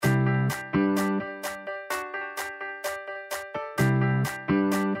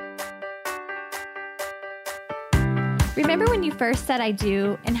Remember when you first said I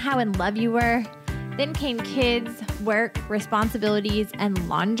do and how in love you were? Then came kids, work, responsibilities, and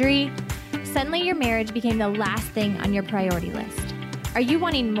laundry. Suddenly your marriage became the last thing on your priority list. Are you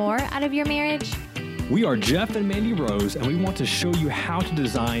wanting more out of your marriage? We are Jeff and Mandy Rose, and we want to show you how to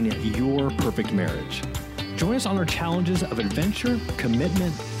design your perfect marriage. Join us on our challenges of adventure,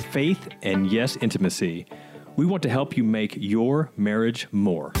 commitment, faith, and yes, intimacy. We want to help you make your marriage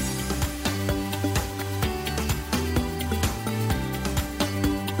more.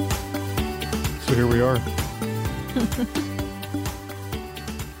 So here we are.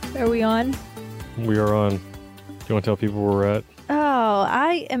 Are we on? We are on. Do you want to tell people where we're at? Oh,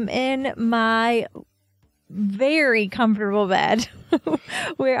 I am in my very comfortable bed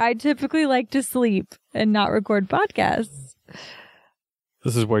where I typically like to sleep and not record podcasts.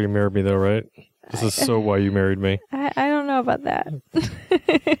 This is why you married me, though, right? This is so why you married me. I don't know about that.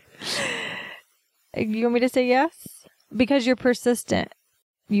 You want me to say yes? Because you're persistent.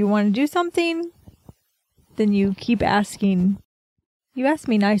 You want to do something, then you keep asking. You asked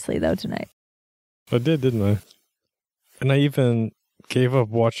me nicely, though, tonight. I did, didn't I? And I even gave up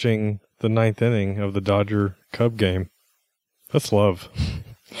watching the 9th inning of the Dodger-Cub game. That's love.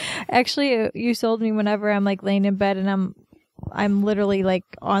 Actually, you sold me whenever I'm like laying in bed and I'm literally like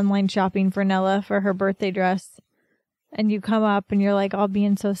online shopping for Nella for her birthday dress. And you come up and you're like all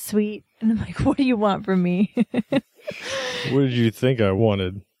being so sweet. And I'm like, what do you want from me? What did you think I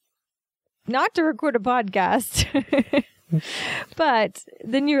wanted? Not to record a podcast. But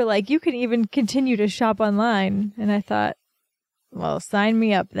then you're like, you can even continue to shop online. And I thought, well, sign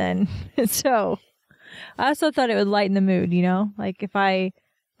me up then. So I also thought it would lighten the mood, you know? Like if I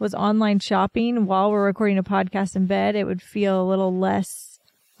was online shopping while we're recording a podcast in bed, it would feel a little less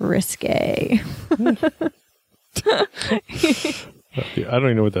risque. I don't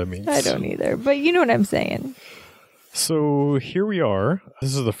even know what that means. I don't either, but you know what I'm saying. So here we are.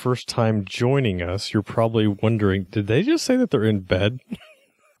 This is the first time joining us. You're probably wondering, did they just say that they're in bed?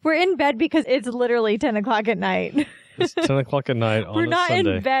 We're in bed because it's literally 10 o'clock at night. It's 10 o'clock at night on We're a not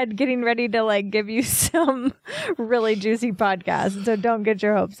Sunday. in bed getting ready to like give you some really juicy podcast, so don't get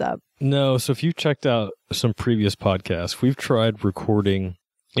your hopes up. No, so if you checked out some previous podcasts, we've tried recording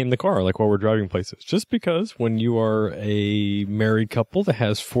in the car, like while we're driving places. Just because when you are a married couple that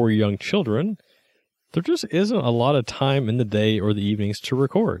has 4 young children, there just isn't a lot of time in the day or the evenings to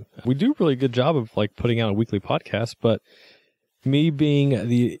record. We do a really good job of like putting out a weekly podcast, but me being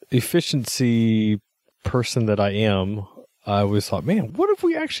the efficiency person that I am, I always thought, man, what if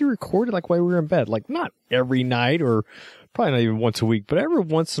we actually recorded like while we were in bed? Like not every night or probably not even once a week, but every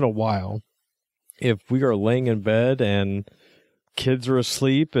once in a while, if we are laying in bed and kids are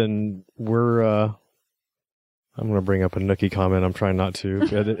asleep and we're, I'm going to bring up a Nookie comment. I'm trying not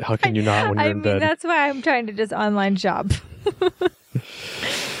to. How can you not when you're in bed? That's why I'm trying to just online shop.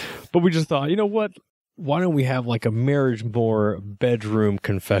 But we just thought, you know what? Why don't we have like a marriage more bedroom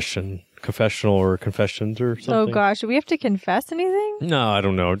confessional or confessions or something? Oh gosh, do we have to confess anything? No, I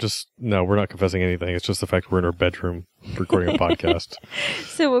don't know. No, we're not confessing anything. It's just the fact we're in our bedroom recording a podcast.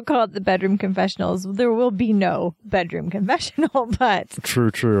 So we'll call it the bedroom confessionals. There will be no bedroom confessional, but...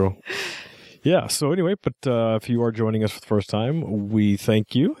 True. Yeah, so anyway, but if you are joining us for the first time, we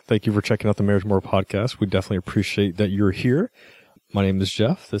thank you. Thank you for checking out the Marriage More podcast. We definitely appreciate that you're here. My name is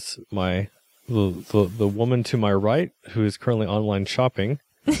Jeff. This is the woman to my right who is currently online shopping.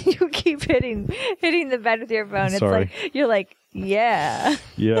 You keep hitting the bed with your phone. Sorry. It's like, you're like, yeah.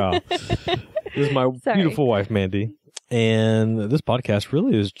 Yeah. This is my beautiful wife, Mandy. And this podcast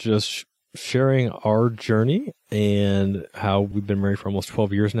really is just sharing our journey and how we've been married for almost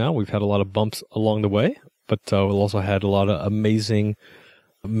 12 years now. We've had a lot of bumps along the way, but we've also had a lot of amazing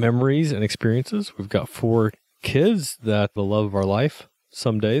memories and experiences. We've got 4 kids that the love of our life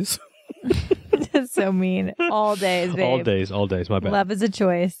some days. That's so mean. All days, babe. All days. My bad. Love is a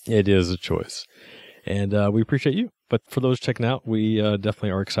choice. It is a choice. And we appreciate you. But for those checking out, we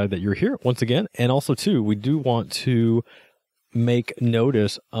definitely are excited that you're here once again. And also, too, we do want to make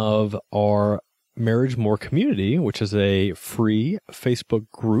notice of our Marriage More community, which is a free Facebook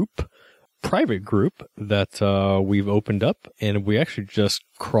group, private group that we've opened up. And we actually just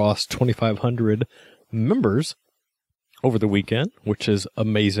crossed 2,500 members over the weekend, which is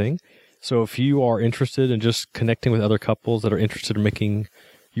amazing. So if you are interested in just connecting with other couples that are interested in making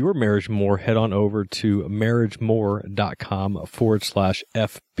your marriage more, head on over to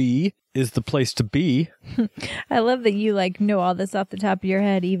marriagemore.com/FB is the place to be. I love that you know all this off the top of your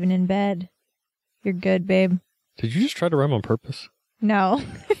head, even in bed. You're good, babe. Did you just try to rhyme on purpose? No.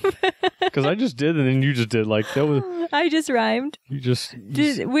 Because I just did, and then you just did. Like that was. I just rhymed.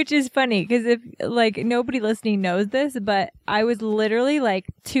 Which is funny because if like nobody listening knows this, but I was literally like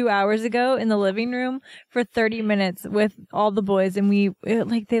 2 hours ago in the living room for 30 minutes with all the boys, and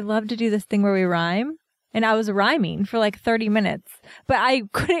they love to do this thing where we rhyme. And I was rhyming for like 30 minutes, but I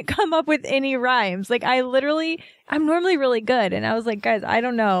couldn't come up with any rhymes. Like I'm normally really good. And I was like, guys, I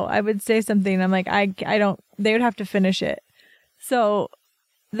don't know. I would say something. I'm like, I don't, they would have to finish it. So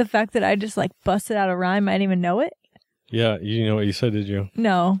the fact that I just like busted out a rhyme, I didn't even know it. Yeah. You know what you said, did you?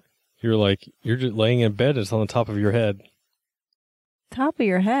 No. You're like, you're just laying in bed. It's on the top of your head. Top of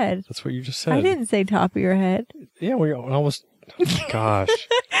your head? That's what you just said. I didn't say top of your head. Yeah. When I was, gosh.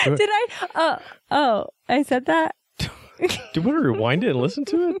 Did I? Oh, I said that? Do you want to rewind it and listen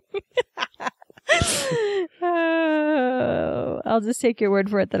to it? Oh, I'll just take your word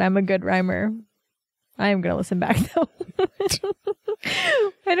for it that I'm a good rhymer. I am going to listen back, though.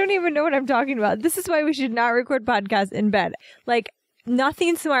 I don't even know what I'm talking about. This is why we should not record podcasts in bed. Like,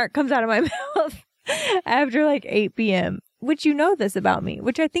 nothing smart comes out of my mouth after like 8 p.m., which you know this about me,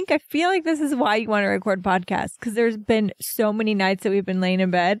 which I feel like this is why you want to record podcasts, because there's been so many nights that we've been laying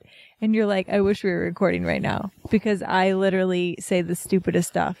in bed and you're like, I wish we were recording right now, because I literally say the stupidest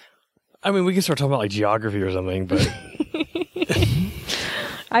stuff. I mean, we can start talking about like geography or something, but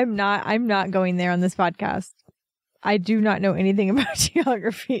I'm not going there on this podcast. I do not know anything about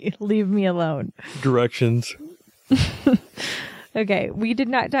geography. Leave me alone. Directions. Okay, we did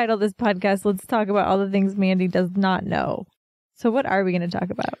not title this podcast, let's talk about all the things Mandy does not know. So what are we going to talk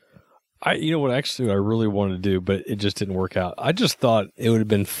about? You know what, actually, I really wanted to do, but it just didn't work out. I just thought it would have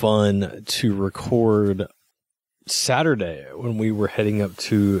been fun to record Saturday when we were heading up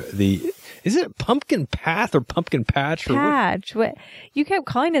to is it Pumpkin Path or Pumpkin Patch? Patch. What? You kept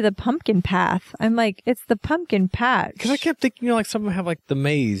calling it the Pumpkin Path. I'm like, it's the Pumpkin Patch. Because I kept thinking, like some of them have like the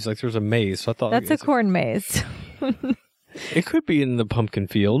maze, like there's a maze. So I thought that's a corn maze. It could be in the pumpkin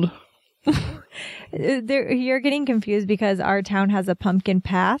field. You're getting confused because our town has a pumpkin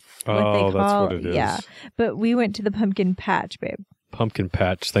path. That's what it is. Yeah, but we went to the pumpkin patch, babe. Pumpkin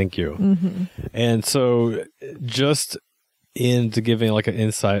patch, thank you. Mm-hmm. And so just into giving like an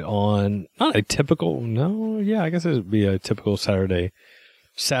insight on not a typical, I guess it would be a typical Saturday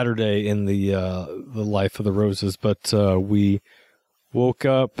in the life of the Roses. But we woke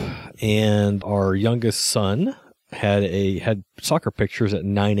up and our youngest son had soccer pictures at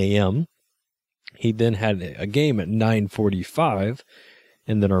 9 a.m. He then had a game at 9:45,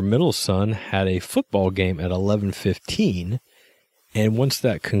 and then our middle son had a football game at 11:15. And once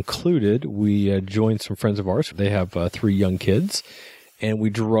that concluded, we joined some friends of ours. They have 3 young kids, and we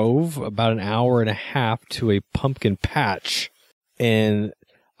drove about an hour and a half to a pumpkin patch. And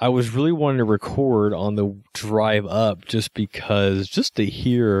I was really wanting to record on the drive up just to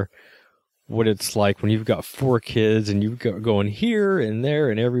hear what it's like when you've got 4 kids and you've got going here and there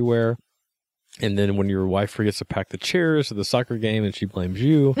and everywhere. And then when your wife forgets to pack the chairs to the soccer game and she blames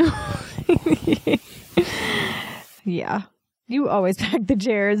you. Yeah. You always pack the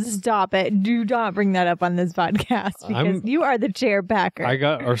chairs. Stop it. Do not bring that up on this podcast because you are the chair packer. I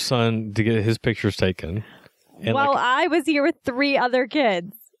got our son to get his pictures taken. And I was here with 3 other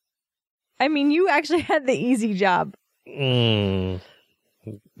kids. I mean, you actually had the easy job. Did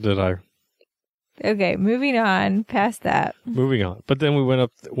I? Okay, moving on past that. Moving on. But then we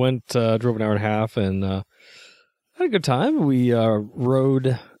drove an hour and a half and had a good time. We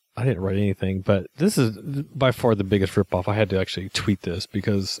rode. I didn't write anything, but this is by far the biggest ripoff. I had to actually tweet this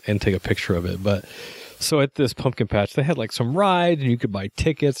and take a picture of it. But so at this pumpkin patch, they had like some rides and you could buy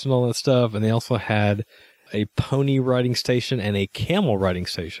tickets and all that stuff. And they also had a pony riding station and a camel riding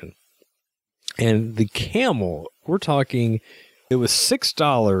station. And the camel, we're talking, it was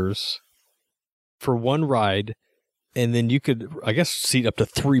 $6 for one ride, and then you could, I guess, seat up to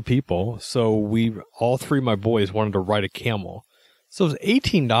 3 people. So all 3 of my boys wanted to ride a camel. So it was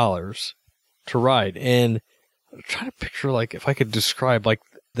 $18 to ride. And I'm trying to picture, like, if I could describe, like,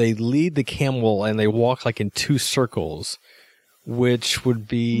 they lead the camel and they walk, like, in 2 circles, which would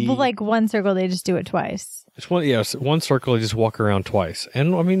be... Well, like, one circle, they just do it twice. It's one circle, they just walk around twice.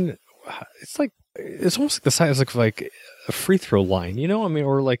 And, I mean, it's almost like the size of, like, a free throw line, you know? I mean,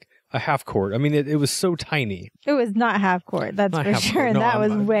 or, like, a half court. I mean, it was so tiny. It was not half court, that's for sure. And that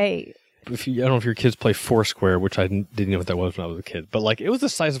was way... I don't know if your kids play Foursquare, which I didn't know what that was when I was a kid, but like it was the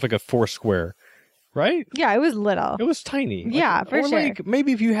size of like a Foursquare, right? Yeah, it was little. It was tiny. Yeah, for sure. Like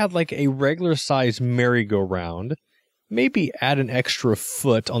maybe if you had like a regular size merry-go-round, maybe add an extra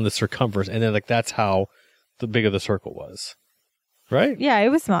foot on the circumference, and then like that's how the big of the circle was, right? Yeah, it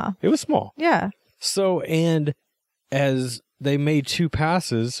was small. It was small. Yeah. So, and as they made 2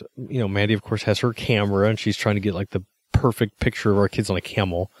 passes. You know, Mandy, of course, has her camera, and she's trying to get like the perfect picture of our kids on a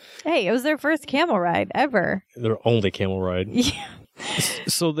camel. Hey, it was their first camel ride ever. Their only camel ride. Yeah.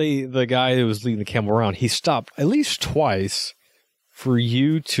 So the guy who was leading the camel around, he stopped at least twice for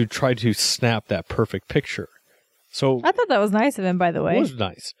you to try to snap that perfect picture. So I thought that was nice of him, by the way. It was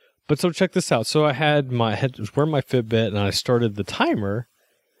nice. But so check this out. So I was wearing my Fitbit, and I started the timer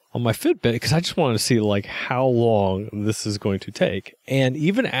on my Fitbit because I just wanted to see like how long this is going to take. And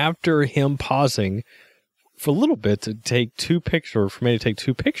even after him pausing for a little bit to take 2 pictures, for me to take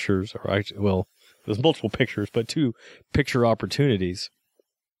 2 pictures, or actually, well, there's multiple pictures, but 2 picture opportunities.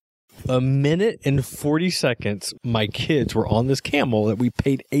 1 minute and 40 seconds, my kids were on this camel that we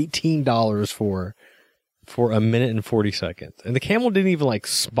paid $18 for 1 minute and 40 seconds. And the camel didn't even like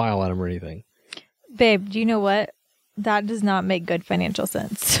smile at him or anything. Babe, do you know what? That does not make good financial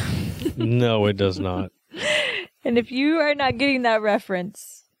sense. No, it does not. And if you are not getting that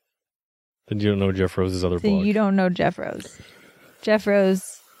reference, then you don't know Jeff Rose's other then blog. you don't know Jeff Rose. Jeff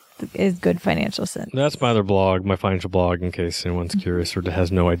Rose is good financial sense. That's my other blog, my financial blog, in case anyone's curious or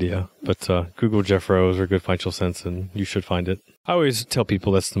has no idea. But Google Jeff Rose or Good Financial Sense, and you should find it. I always tell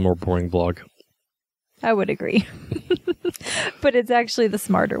people that's the more boring blog. I would agree. But it's actually the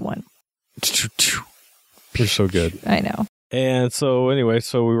smarter one. You're so good. I know. And so anyway,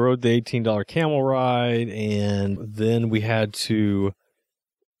 so we rode the $18 camel ride, and then we got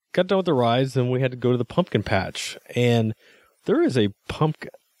done with the rides, then we had to go to the pumpkin patch. And there is a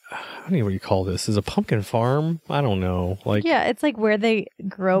pumpkin, I don't know what you call this. Is a pumpkin farm? I don't know. Yeah, it's like where they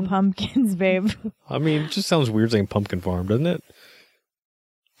grow pumpkins, babe. I mean, it just sounds weird saying pumpkin farm, doesn't it?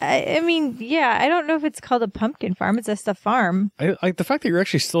 I mean, yeah, I don't know if it's called a pumpkin farm. It's just a farm. Like the fact that you're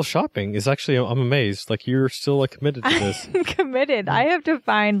actually still shopping is actually, I'm amazed. Like you're still like committed to this. I'm committed. I have to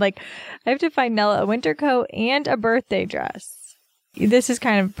find Nella a winter coat and a birthday dress. This is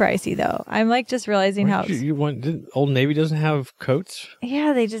kind of pricey though. I'm like just realizing how Old Navy doesn't have coats?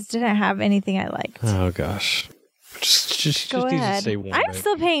 Yeah, they just didn't have anything I liked. Oh gosh. Just Go need ahead. to say one. I'm right?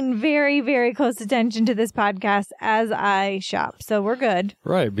 still paying very, very close attention to this podcast as I shop, so we're good.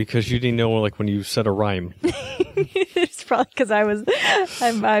 Right, because you didn't know like when you said a rhyme. It's probably because I was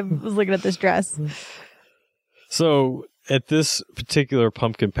looking at this dress. So at this particular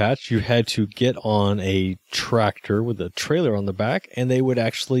pumpkin patch, you had to get on a tractor with a trailer on the back, and they would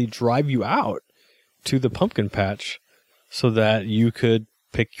actually drive you out to the pumpkin patch so that you could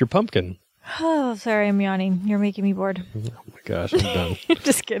pick your pumpkin. Oh, sorry, I'm yawning. You're making me bored. Oh my gosh, I'm done.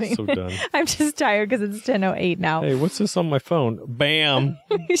 Just kidding. So done. I'm just tired because it's 10:08 now. Hey, what's this on my phone? Bam!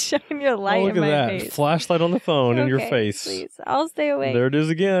 Shine your light Look in at my that. face. Flashlight on the phone in your Okay, face. Please, I'll stay awake. There it is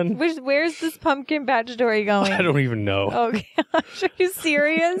again. Where's this pumpkin patch story going? I don't even know. Oh gosh, are you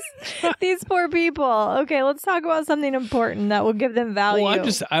serious? These poor people. Okay, let's talk about something important that will give them value. Well,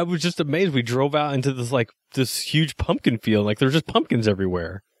 I was just amazed. We drove out into this huge pumpkin field. Like there's just pumpkins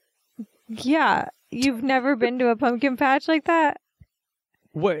everywhere. Yeah, you've never been to a pumpkin patch like that?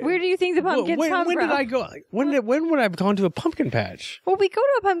 Where do you think the pumpkins come when from? did I go? When would I have gone to a pumpkin patch? Well, we go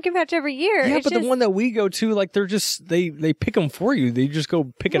to a pumpkin patch every year. Yeah, It's but the one that we go to, like they're just they pick them for you. They just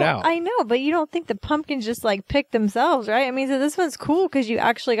go pick it out. I know, but you don't think the pumpkins just like pick themselves, right? I mean, so this one's cool because you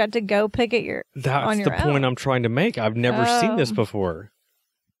actually got to go pick it on That's your the point own. I'm trying to make. I've never seen this before.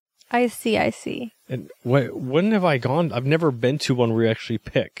 I see. And when have I gone? I've never been to one where you actually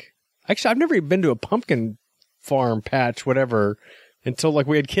pick. Actually, I've never even been to a pumpkin farm patch, whatever, until like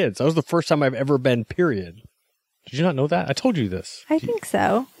we had kids. That was the first time I've ever been, period. Did you not know that? I told you this. I think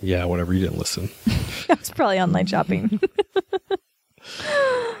so. Yeah, whatever. You didn't listen. I was probably online shopping.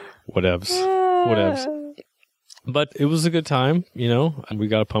 Whatevs. But it was a good time, you know. We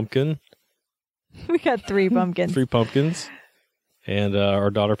got a pumpkin. We got 3 pumpkins. 3 pumpkins. And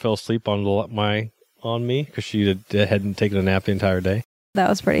our daughter fell asleep on me because she hadn't taken a nap the entire day. That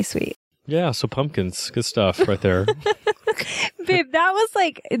was pretty sweet. Yeah, so pumpkins. Good stuff right there. Babe, that was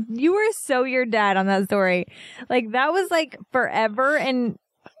like, you were so your dad on that story. Like, that was like forever and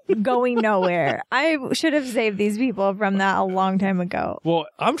going nowhere. I should have saved these people from that a long time ago. Well,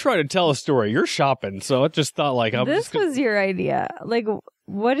 I'm trying to tell a story. You're shopping, so I just thought like This was your idea. Like,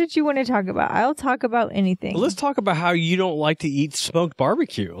 what did you want to talk about? I'll talk about anything. Let's talk about how you don't like to eat smoked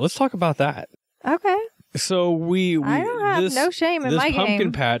barbecue. Let's talk about that. Okay. So I don't have no shame in my This pumpkin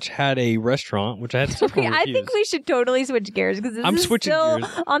game. patch had a restaurant, which I had several I reviews. think we should totally switch gears because I'm is switching still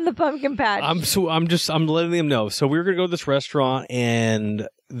gears. on the pumpkin patch. I'm letting them know. So we were gonna go to this restaurant, and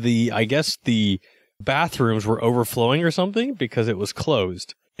I guess the bathrooms were overflowing or something because it was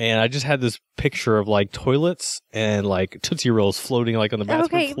closed. And I just had this picture of like toilets and like Tootsie Rolls floating like on the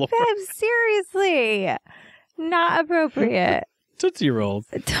bathroom Okay, floor. Bev, seriously. Not appropriate. Tootsie Rolls.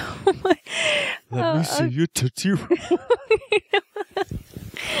 Let me see your Tootsie Roll.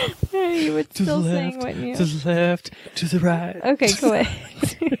 You would To the still sing, left, wouldn't you? to the left, to the right. Okay, go ahead.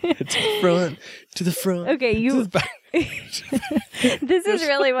 To the front, to the front. Okay, to you. the back. This is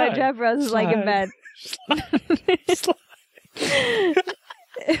really what Jeff Rose is like in bed.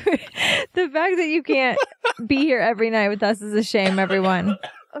 The fact that you can't be here every night with us is a shame, everyone.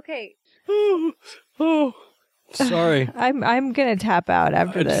 Okay. Oh, sorry. I'm gonna tap out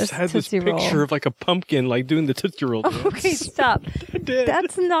after I this. just had this Tootsie picture Roll. of like a pumpkin, like doing the Tootsie Roll dance. Okay, stop. I did.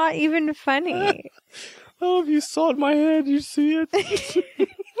 That's not even funny. Oh, if you saw it in my head, you see it.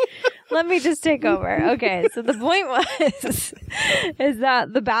 Let me just take over. Okay, so the point is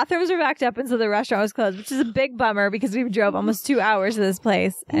that the bathrooms were backed up and so the restaurant was closed, which is a big bummer because we drove almost 2 hours to this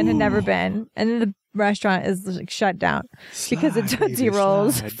place and had never been. And then the restaurant is like shut down because of Tootsie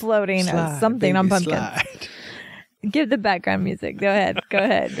Rolls floating as something on pumpkins. Give the background music. Go ahead. Go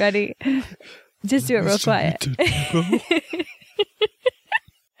ahead. Ready? Just do it real quiet.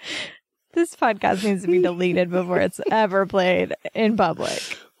 This podcast needs to be deleted before it's ever played in public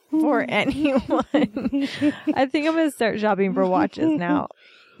for anyone. I think I'm going to start shopping for watches now.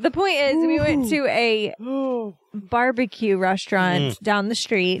 The point is, we went to a barbecue restaurant down the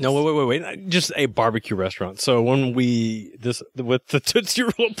street. No, wait. Just a barbecue restaurant. So when with the Tootsie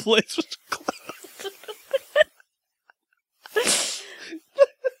Roll place was closed.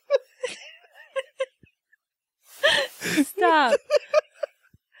 Stop.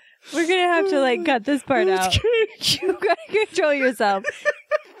 We're going to have to cut this part out. You got to control yourself.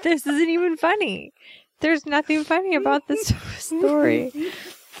 This isn't even funny. There's nothing funny about this story. I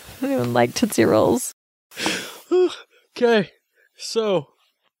don't even like Tootsie Rolls. Okay, so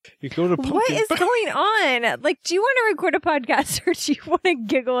you go to pumpkin. What is going on? Do you want to record a podcast or do you want to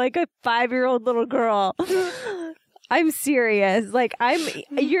giggle like a 5-year-old little girl? I'm serious.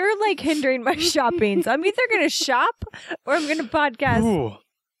 You're hindering my shopping. So I'm either going to shop or I'm going to podcast. Ooh.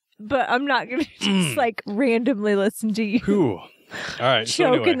 But I'm not going to just randomly listen to you. Ooh. All right.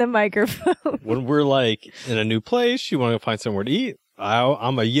 Choke in the microphone. When we're in a new place, you want to find somewhere to eat.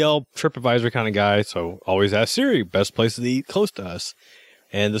 I'm a Yelp TripAdvisor kind of guy, so always ask Siri, best places to eat close to us.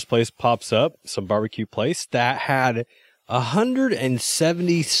 And this place pops up, some barbecue place that had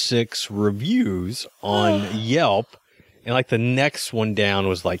 176 reviews on Yelp. And the next one down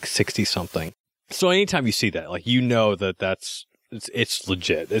was 60 something. So anytime you see that, you know that's it's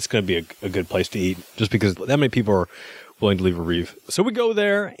legit. It's going to be a good place to eat just because that many people are willing to leave a review. So we go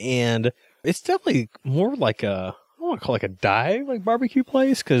there and it's definitely more like I want to call it a dive barbecue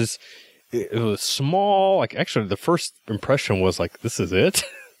place because it was small. Actually, the first impression was this is it.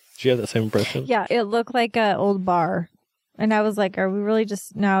 Did you have that same impression? Yeah, it looked like an old bar. And I was like, are we really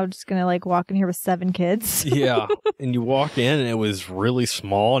just going to walk in here with 7 kids? Yeah. And you walk in and it was really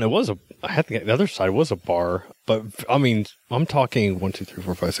small. And it was I think the other side was a bar. But I mean, I'm talking 1, 2, 3,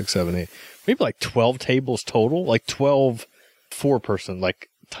 4, 5, 6, 7, 8. Maybe 12 tables total. 12 4-person,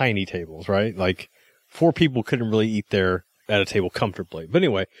 tiny tables, right? 4 people couldn't really eat there at a table comfortably. But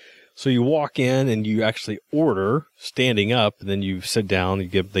anyway, so you walk in and you actually order standing up, and then you sit down.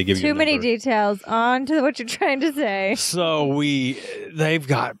 And they give you too many details. On to what you're trying to say. So they've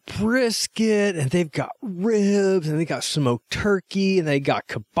got brisket, and they've got ribs, and they got smoked turkey, and they got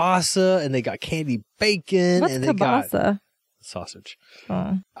kielbasa, and they got candy bacon. What's and kielbasa? They got sausage.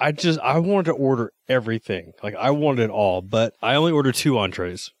 Oh. I wanted to order everything. I wanted it all, but I only ordered 2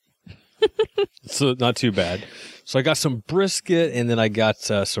 entrees. So not too bad. So I got some brisket and then I got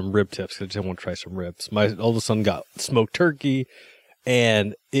some rib tips because I just want to try some ribs. My oldest son got smoked turkey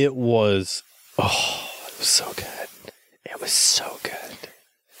and it was so good. It was so good.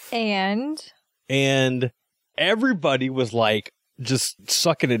 And everybody was just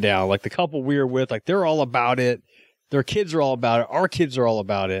sucking it down. The couple we were with, they're all about it. Their kids are all about it. Our kids are all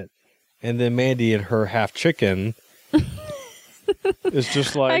about it. And then Mandy and her half chicken is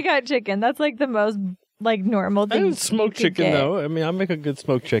just I got chicken. That's the most normal thing. And smoked chicken get. though. I mean, I make a good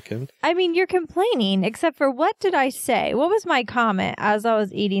smoked chicken. I mean, you're complaining, except for what did I say? What was my comment as I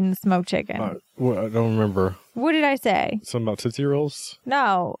was eating the smoked chicken? I don't remember. What did I say? Something about Tootsie Rolls?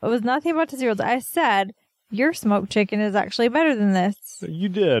 No, it was nothing about Tootsie Rolls. I said your smoked chicken is actually better than this. You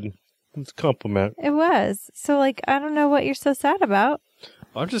did. It's a compliment. It was. So I don't know what you're so sad about.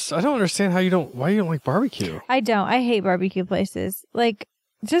 I don't understand why you don't like barbecue. I don't. I hate barbecue places.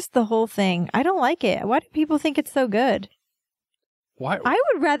 Just the whole thing. I don't like it. Why do people think it's so good? Why? I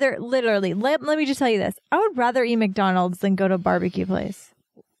would rather, literally, let me just tell you this. I would rather eat McDonald's than go to a barbecue place.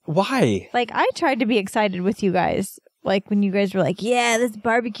 Why? I tried to be excited with you guys Like when you guys were like, yeah, this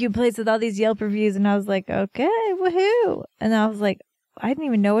barbecue place with all these Yelp reviews. And I was like, okay, woohoo. And I was like, I didn't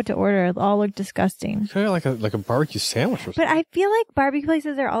even know what to order. It all looked disgusting. Kind of like a barbecue sandwich or something. But I feel like barbecue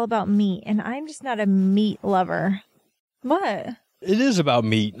places are all about meat, and I'm just not a meat lover. What? It is about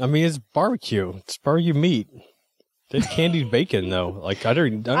meat. I mean, it's barbecue. It's barbecue meat. It's candied bacon, though. Like I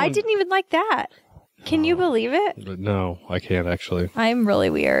didn't even like that. Can you believe it? No, I can't actually. I'm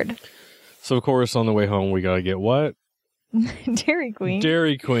really weird. So, of course, on the way home, we got to get what? Dairy Queen.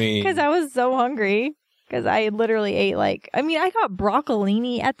 Dairy Queen. Because I was so hungry. Because I literally ate I got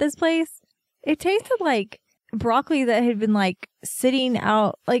broccolini at this place. It tasted like broccoli that had been like sitting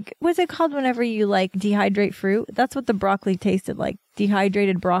out. Like, what's it called whenever you like dehydrate fruit? That's what the broccoli tasted like.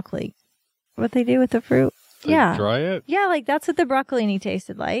 Dehydrated broccoli. What they do with the fruit. Yeah. Dry it? Yeah, like that's what the broccolini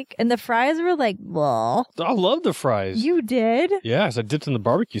tasted like. And the fries were like, well. I love the fries. You did? Yes, I dipped in the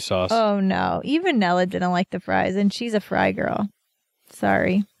barbecue sauce. Oh, no. Even Nella didn't like the fries, and she's a fry girl.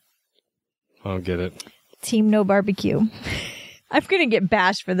 Sorry. I don't get it. Team no barbecue. I'm going to get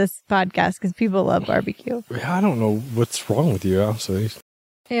bashed for this podcast because people love barbecue. Yeah, I don't know what's wrong with you, honestly.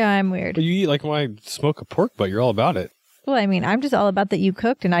 Yeah, I'm weird. But you eat like when I smoke a pork butt, you're all about it. Well, I mean, I'm just all about that you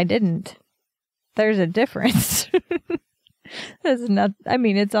cooked and I didn't. There's a difference. That's not. I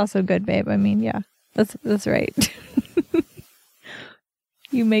mean, it's also good, babe. I mean, yeah, that's right.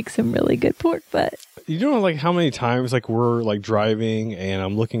 You make some really good pork butt. You know, like how many times like we're like driving and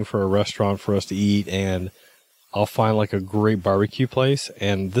I'm looking for a restaurant for us to eat and I'll find like a great barbecue place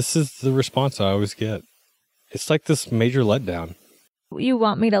and this is the response I always get. It's like this major letdown. You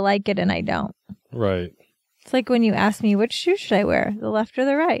want me to like it and I don't. Right. It's like when you ask me, which shoe should I wear? The left or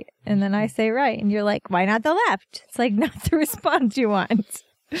the right? And then I say right. And you're like, why not the left? It's like not the response you want.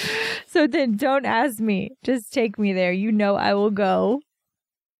 So then don't ask me. Just take me there. You know I will go.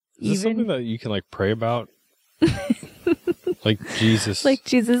 Is this something that you can like pray about? Like Jesus. Like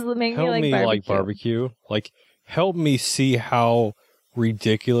Jesus make help me like barbecue. Like help me see how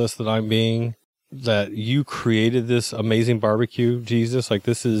ridiculous that I'm being. That you created this amazing barbecue, Jesus. Like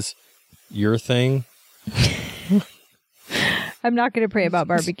this is your thing. I'm not going to pray about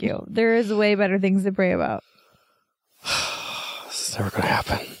barbecue. There is way better things to pray about. This is never going to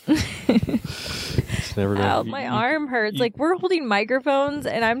happen. It's never going to my arm hurts. Like we're holding microphones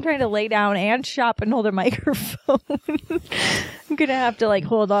and I'm trying to lay down and shop and hold a microphone. I'm going to have to like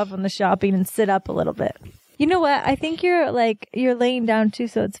hold off on the shopping and sit up a little bit. You know what? I think you're laying down too,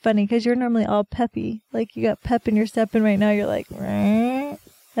 so it's funny because you're normally all peppy. Like you got pep in your step and right now you're like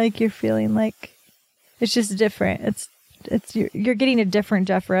you're feeling like it's just different. You're getting a different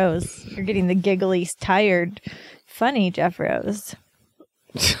Jeff Rose. You're getting the giggly, tired, funny Jeff Rose.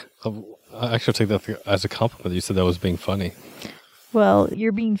 I actually take that as a compliment. You said that was being funny. Well,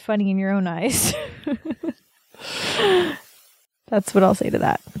 you're being funny in your own eyes. That's what I'll say to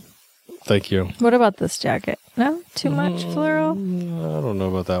that. Thank you. What about this jacket? No? Too much floral? I don't know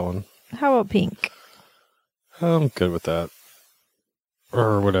about that one. How about pink? I'm good with that.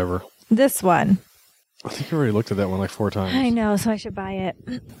 Or whatever. This one. I think you already looked at that one like 4 times. I know, so I should buy it.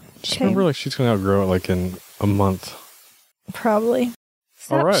 Just remember, like, she's going to outgrow it like in a month. Probably.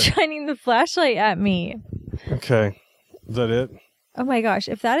 Stop shining the flashlight at me. Okay. Is that it? Oh my gosh.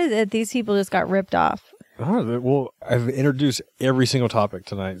 If that is it, these people just got ripped off. Well, I've introduced every single topic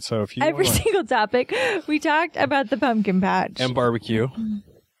tonight. So if you Every single topic. We talked about the pumpkin patch. And barbecue.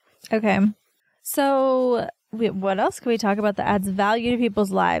 Okay. So what else can we talk about that adds value to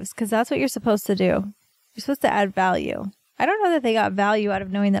people's lives? Because that's what you're supposed to do. You're supposed to add value. I don't know that they got value out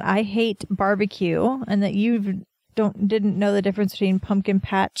of knowing that I hate barbecue and that you didn't know the difference between pumpkin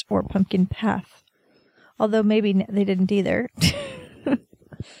patch or pumpkin path. Although maybe they didn't either.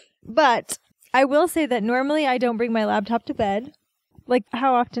 But I will say that normally I don't bring my laptop to bed. Like,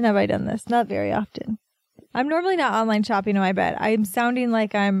 how often have I done this? Not very often. I'm normally not online shopping in my bed. I'm sounding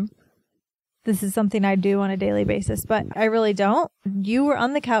like this is something I do on a daily basis, but I really don't. You were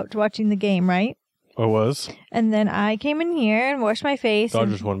on the couch watching the game, right? I was. And then I came in here and washed my face.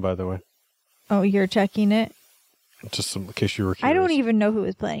 Dodgers won, by the way. Oh, you're checking it? Just in case you were curious. I don't even know who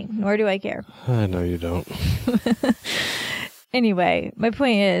is playing, nor do I care. I know you don't. Anyway, my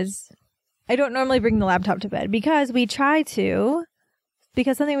point is, I don't normally bring the laptop to bed because we try to,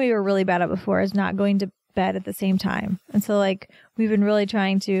 because something we were really bad at before is not going to bed at the same time. And so, like, we've been really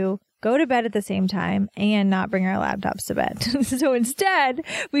trying to go to bed at the same time and not bring our laptops to bed. So instead,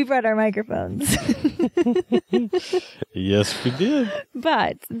 we brought our microphones. Yes, we did.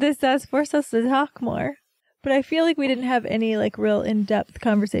 But this does force us to talk more. But I feel like we didn't have any like real in-depth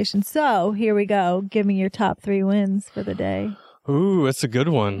conversation. So here we go. Give me your top 3 wins for the day. Ooh, that's a good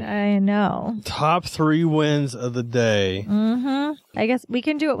one. I know. Top 3 wins of the day. I guess we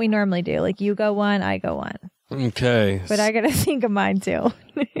can do what we normally do. Like you go one, I go one. Okay. But I got to think of mine too.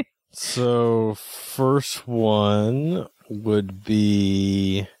 So first one would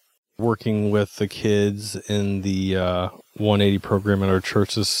be working with the kids in the 180 program at our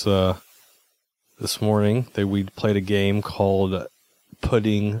church this morning. We played a game called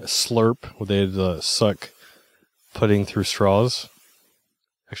Pudding Slurp, where they had to suck pudding through straws.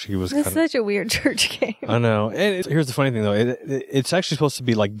 Actually, it was That's such a weird church game. I know. And here's the funny thing, though. It's actually supposed to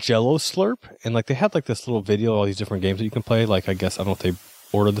be like Jello Slurp. And like they had like this little video, all these different games that you can play. Like, I guess, I don't know if they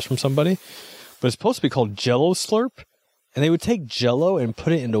ordered this from somebody. But it's supposed to be called Jello Slurp. And they would take Jello and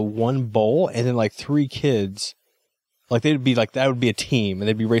put it into one bowl. And then like 3 kids, like they'd be like, that would be a team. And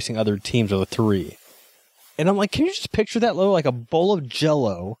they'd be racing other teams of 3. And I'm like, can you just picture that, like a bowl of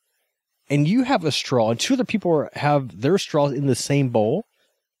Jello? And you have a straw. And 2 other people have their straws in the same bowl.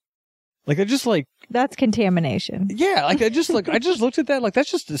 Like, I just like... That's contamination. Yeah, like I just looked at that, like, that's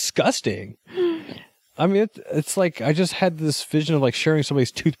just disgusting. I mean, it's like, I just had this vision of like sharing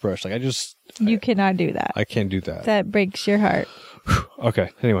somebody's toothbrush. Like, You cannot do that. I can't do that. That breaks your heart. Okay,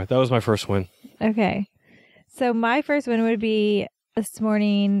 anyway, that was my first win. Okay. So my first win would be this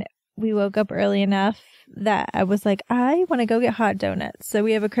morning, we woke up early enough that I was like, I want to go get hot donuts. So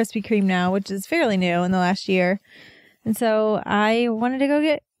we have a Krispy Kreme now, which is fairly new in the last year. And so I wanted to go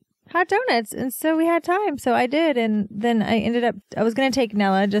get hot donuts. And so we had time. So I did. And then I was going to take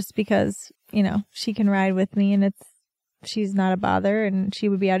Nella just because, you know, she can ride with me and she's not a bother and she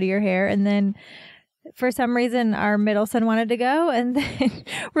would be out of your hair. And then for some reason, our middle son wanted to go. And then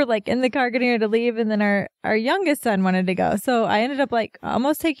we're like in the car getting ready to leave. And then our youngest son wanted to go. So I ended up like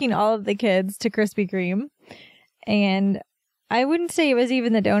almost taking all of the kids to Krispy Kreme. And I wouldn't say it was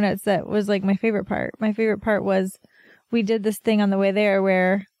even the donuts that was like my favorite part. My favorite part was we did this thing on the way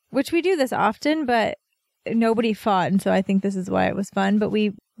there which we do this often, but nobody fought. And so I think this is why it was fun. But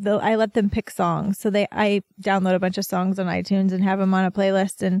I let them pick songs. So I download a bunch of songs on iTunes and have them on a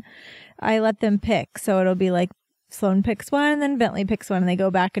playlist. And I let them pick. So it'll be like Sloan picks one and then Bentley picks one. And they go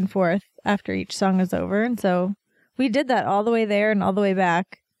back and forth after each song is over. And so we did that all the way there and all the way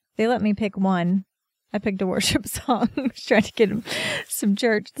back. They let me pick one. I picked a worship song. I was trying to get them some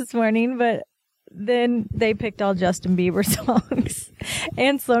church this morning, but then they picked all Justin Bieber songs.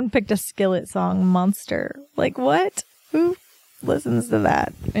 And Sloan picked a Skillet song, Monster. Like, what? Who listens to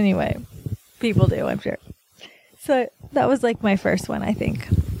that? Anyway, people do, I'm sure. So that was like my first one, I think.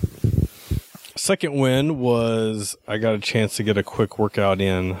 Second win was I got a chance to get a quick workout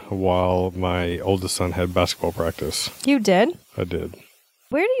in while my oldest son had basketball practice. You did? I did.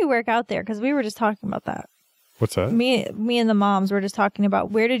 Where do you work out there? Because we were just talking about that. What's that? Me and the moms were just talking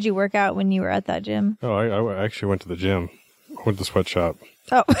about where did you work out when you were at that gym? Oh, I actually went to the gym. I went to the sweatshop.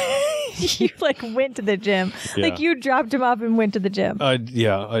 Oh, you like went to the gym. Yeah. Like you dropped him off and went to the gym.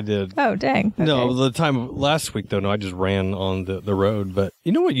 Yeah, I did. Oh, dang. Okay. No, the time last week, though, no, I just ran on the road. But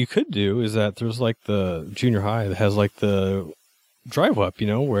you know what you could do is that there's like the junior high that has like the drive up, you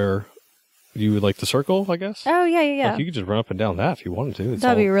know, where you would like the circle, I guess. Oh, yeah. Like you could just run up and down that if you wanted to.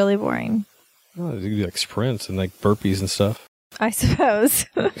 That'd be really boring. Oh, you could do like sprints and like burpees and stuff. I suppose.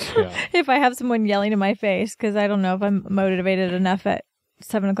 Yeah. If I have someone yelling in my face, because I don't know if I'm motivated enough at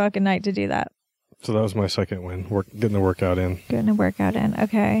 7 o'clock at night to do that. So that was my second win, getting the workout in. Getting a workout in.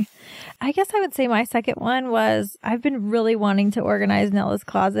 Okay. I guess I would say my second one was I've been really wanting to organize Nella's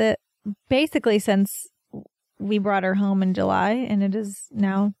closet basically since we brought her home in July, and it is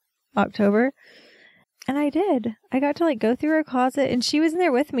now October. And I did. I got to like go through her closet and she was in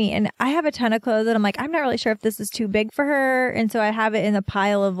there with me. And I have a ton of clothes that I'm like, I'm not really sure if this is too big for her. And so I have it in a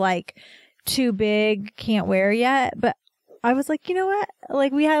pile of like too big, can't wear yet. But I was like, you know what?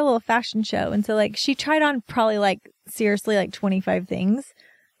 Like we had a little fashion show. And so like she tried on probably like seriously like 25 things.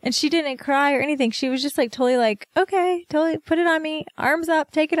 And she didn't cry or anything. She was just like totally like, okay, totally put it on me. Arms up,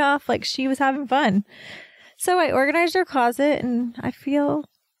 take it off. Like she was having fun. So I organized her closet and I feel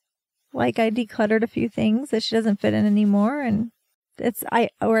like I decluttered a few things that she doesn't fit in anymore, and I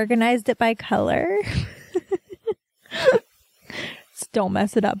organized it by color. Just don't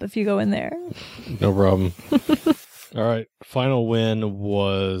mess it up if you go in there. No problem. All right. Final win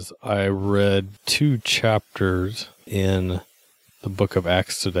was I read 2 chapters in the book of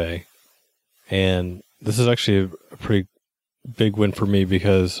Acts today. And this is actually a pretty big win for me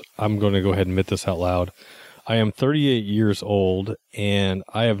because I'm going to go ahead and admit this out loud. I am 38 years old, and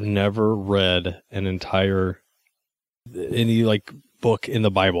I have never read any like book in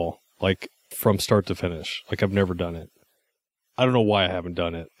the Bible, like from start to finish. Like I've never done it. I don't know why I haven't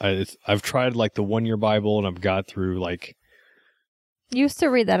done it. I've tried like the 1-year Bible, and I've got through like You used to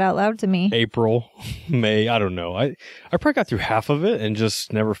read that out loud to me. April, May, I don't know. I probably got through half of it and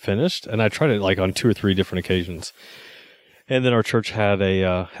just never finished. And I tried it like on 2 or 3 different occasions. And then our church had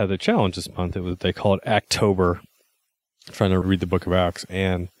a challenge this month. They call it Actober, trying to read the book of Acts.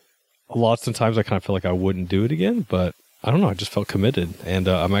 And lots of times I kind of feel like I wouldn't do it again, but I don't know. I just felt committed. And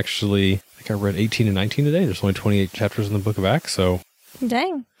I think I read 18 and 19 today. There's only 28 chapters in the book of Acts. So,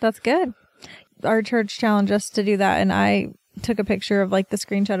 dang, that's good. Our church challenged us to do that. And I took a picture of like the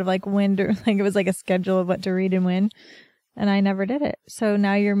screenshot of like when, like it was like a schedule of what to read and when. And I never did it. So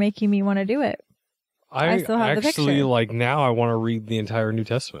now you're making me want to do it. I still have the picture. Like now I want to read the entire New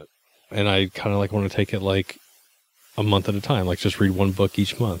Testament. And I kind of like want to take it like a month at a time. Like just read one book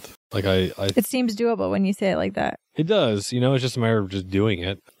each month. Like it seems doable when you say it like that. It does. It's just a matter of just doing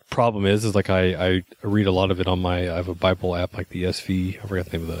it. Problem is like I read a lot of it on I have a Bible app like the SV. I forgot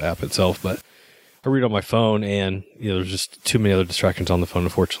the name of the app itself, but I read on my phone and there's just too many other distractions on the phone,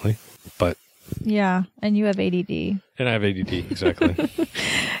 unfortunately. But yeah, and you have ADD. And I have ADD, exactly.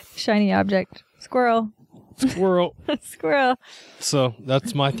 Shiny object. Squirrel. Squirrel. So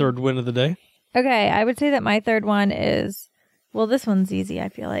that's my third win of the day. Okay, I would say that my third one is, well, this one's easy, I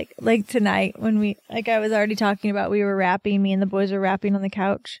feel like. Like tonight when I was already talking about, we were rapping, me and the boys were rapping on the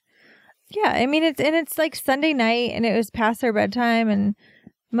couch. Yeah, I mean, it's like Sunday night and it was past our bedtime and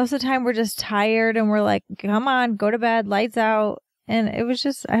most of the time we're just tired and we're like, come on, go to bed, lights out. And it was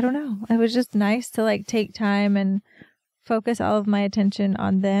just, I don't know, it was just nice to like take time and focus all of my attention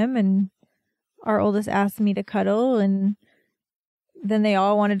on them. And our oldest asked me to cuddle and then they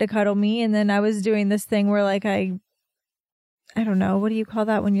all wanted to cuddle me. And then I was doing this thing where like, I don't know, what do you call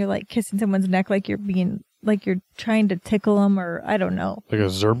that when you're like kissing someone's neck like you're being, like you're trying to tickle them or I don't know. Like a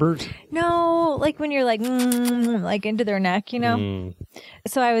Zerbert? No, like when you're like, like into their neck,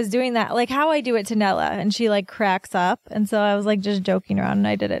 So I was doing that, like how I do it to Nella and she like cracks up. And so I was like just joking around and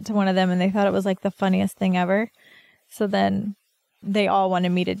I did it to one of them and they thought it was like the funniest thing ever. So then they all wanted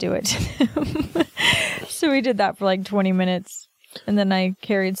me to do it to them. So we did that for like 20 minutes. And then I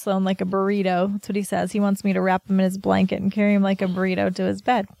carried Sloan like a burrito. That's what he says. He wants me to wrap him in his blanket and carry him like a burrito to his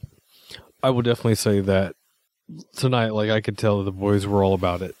bed. I would definitely say that tonight, like I could tell that the boys were all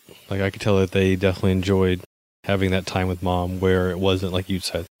about it. Like I could tell that they definitely enjoyed having that time with mom where it wasn't like you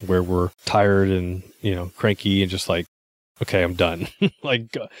said, where we're tired and, cranky and just like, okay, I'm done.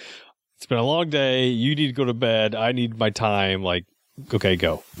 Like it's been a long day. You need to go to bed. I need my time. Like, okay,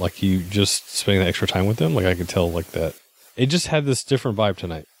 go. Like you just spending that extra time with them. Like I could tell like that. It just had this different vibe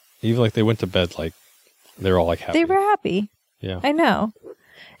tonight. Even like they went to bed, like they're all like happy. They were happy. Yeah. I know.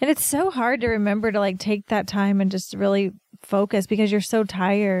 And it's so hard to remember to like take that time and just really focus because you're so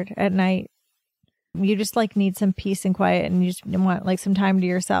tired at night. You just like need some peace and quiet and you just want like some time to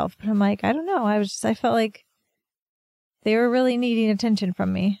yourself. But I'm like, I don't know. I felt like they were really needing attention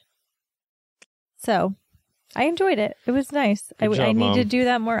from me. So I enjoyed it. It was nice. Good job, I need Mom. to do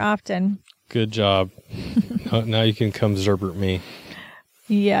that more often. Good job. Now you can come Zerbert me.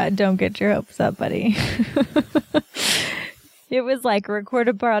 Yeah, don't get your hopes up, buddy. It was like record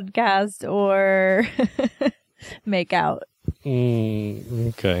a podcast or make out.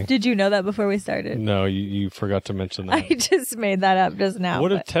 Okay. Did you know that before we started? No, you forgot to mention that. I just made that up just now.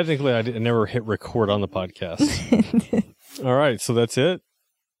 What if technically I never hit record on the podcast? All right, so that's it?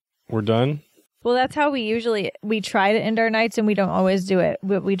 We're done? Well, that's how we try to end our nights and we don't always do it.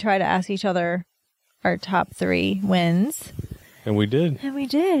 We try to ask each other our top 3 wins. And we did. And we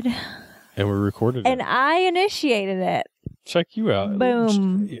did. And we recorded it. And I initiated it. Check you out.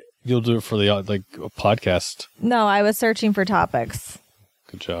 Boom. You'll do it for the like a podcast. No, I was searching for topics.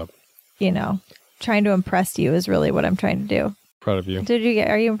 Good job. Trying to impress you is really what I'm trying to do. Proud of you.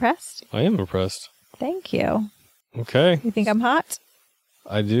 Are you impressed? I am impressed. Thank you. Okay. You think I'm hot?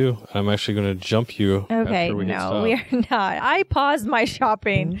 I do. I'm actually going to jump you. Okay, after we hit no, stop. we are not. I paused my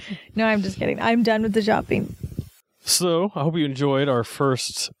shopping. No, I'm just kidding. I'm done with the shopping. So, I hope you enjoyed our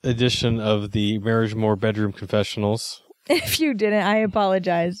first edition of the Marriage More Bedroom Confessionals. If you didn't, I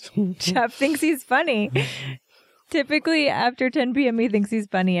apologize. Jeff thinks he's funny. Typically, after 10 p.m., he thinks he's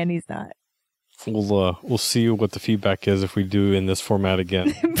funny, and he's not. We'll see what the feedback is if we do in this format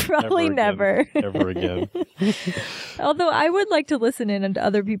again. Probably never. Ever again. Although I would like to listen in on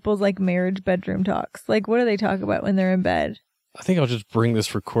other people's like marriage bedroom talks. Like, what do they talk about when they're in bed? I think I'll just bring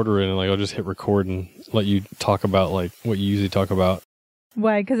this recorder in and I'll just hit record and let you talk about like what you usually talk about.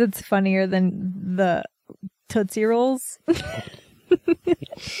 Why? Because it's funnier than the Tootsie Rolls?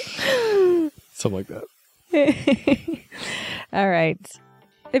 Something like that. All right.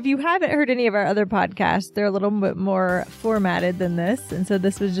 If you haven't heard any of our other podcasts, they're a little bit more formatted than this. And so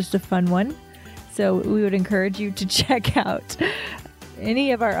this was just a fun one. So we would encourage you to check out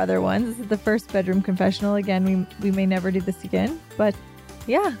any of our other ones. This is the first bedroom confessional. Again, we may never do this again. But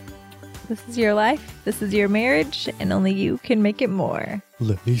yeah, this is your life. This is your marriage. And only you can make it more.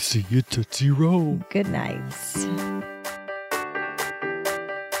 Let me see you, Tootsie roll. Good night.